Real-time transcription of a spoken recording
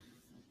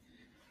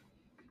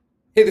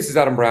Hey, this is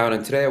Adam Brown,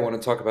 and today I want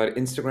to talk about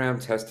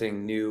Instagram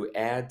testing new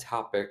ad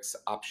topics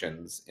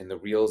options in the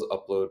Reels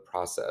upload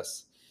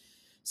process.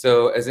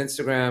 So, as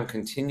Instagram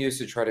continues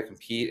to try to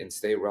compete and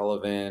stay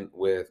relevant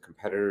with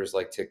competitors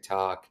like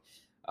TikTok,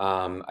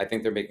 I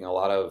think they're making a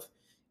lot of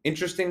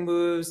interesting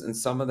moves, and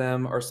some of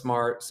them are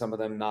smart, some of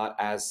them not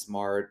as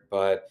smart.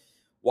 But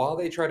while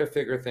they try to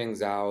figure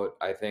things out,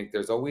 I think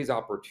there's always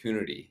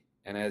opportunity.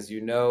 And as you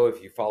know,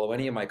 if you follow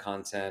any of my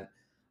content,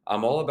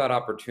 I'm all about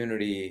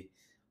opportunity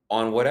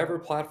on whatever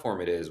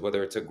platform it is,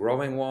 whether it's a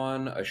growing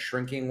one, a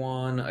shrinking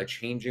one, a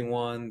changing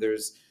one.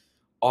 There's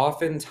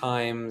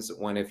oftentimes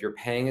when, if you're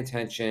paying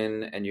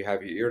attention and you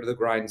have your ear to the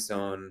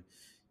grindstone,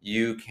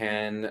 you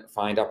can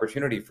find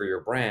opportunity for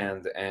your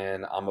brand.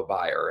 And I'm a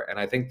buyer. And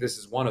I think this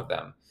is one of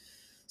them.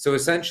 So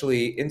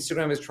essentially,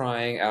 Instagram is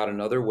trying out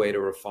another way to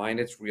refine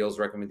its Reels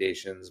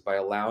recommendations by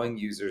allowing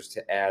users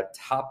to add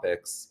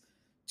topics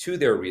to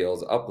their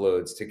Reels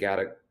uploads to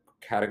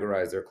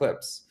categorize their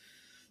clips.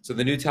 So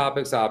the new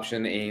topics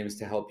option aims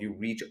to help you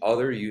reach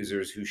other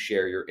users who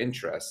share your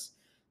interests.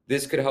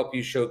 This could help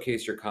you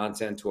showcase your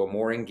content to a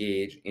more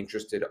engaged,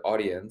 interested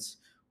audience,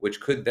 which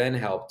could then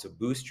help to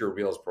boost your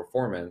Reels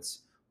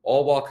performance,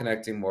 all while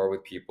connecting more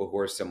with people who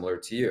are similar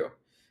to you.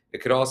 It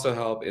could also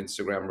help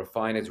Instagram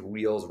refine its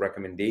Reels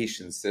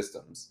recommendation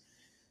systems.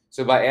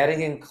 So by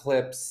adding in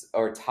clips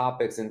or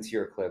topics into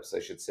your clips, I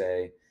should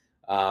say,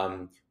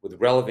 with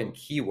relevant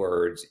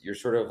keywords, you're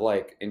sort of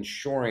like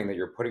ensuring that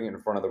you're putting it in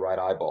front of the right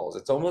eyeballs.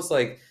 It's almost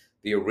like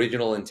the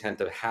original intent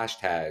of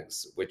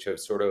hashtags, which have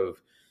sort of,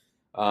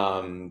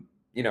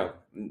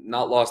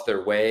 not lost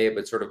their way,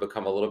 but sort of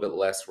become a little bit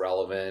less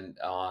relevant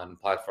on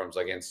platforms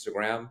like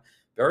Instagram.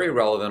 Very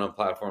relevant on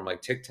platform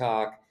like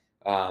TikTok.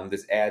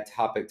 This ad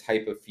topic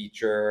type of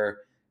feature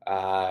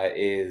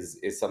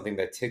is something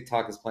that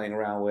TikTok is playing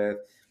around with,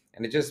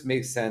 and it just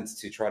makes sense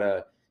to try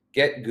to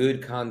get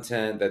good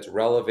content that's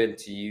relevant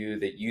to you,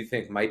 that you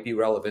think might be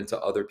relevant to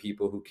other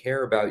people who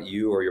care about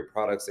you or your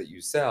products that you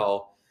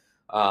sell,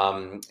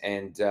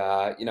 and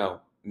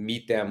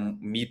meet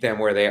them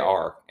where they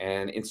are.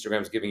 And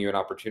Instagram's giving you an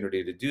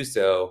opportunity to do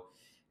so.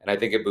 And I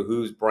think it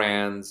behooves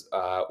brands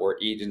or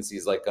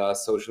agencies like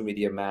us, social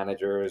media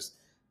managers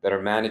that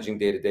are managing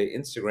day-to-day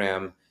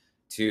Instagram,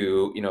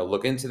 to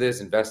look into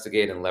this,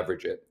 investigate, and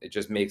leverage it. It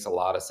just makes a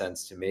lot of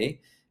sense to me.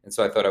 And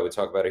so I thought I would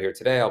talk about it here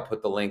today. I'll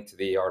put the link to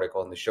the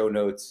article in the show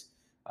notes.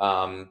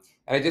 And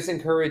I just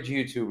encourage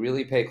you to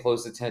really pay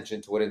close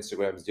attention to what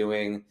Instagram's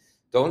doing.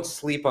 Don't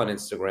sleep on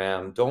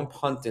Instagram. Don't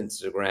punt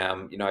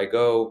Instagram. I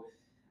go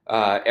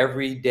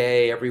every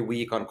day, every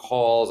week on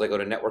calls. I go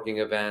to networking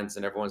events,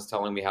 and everyone's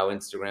telling me how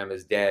Instagram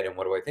is dead. And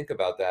what do I think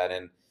about that?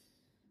 And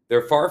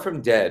they're far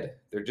from dead.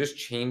 They're just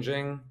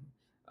changing.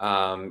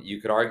 You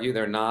could argue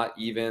they're not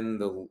even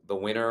the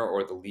winner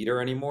or the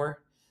leader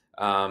anymore,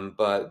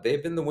 but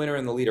they've been the winner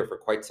and the leader for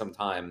quite some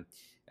time,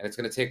 and it's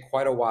going to take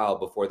quite a while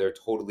before they're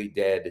totally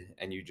dead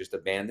and you just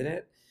abandon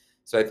it.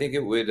 So I think it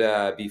would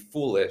be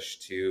foolish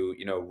to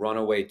run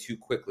away too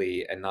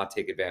quickly and not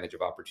take advantage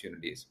of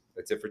opportunities.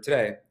 That's it for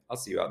today. I'll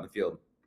see you out in the field.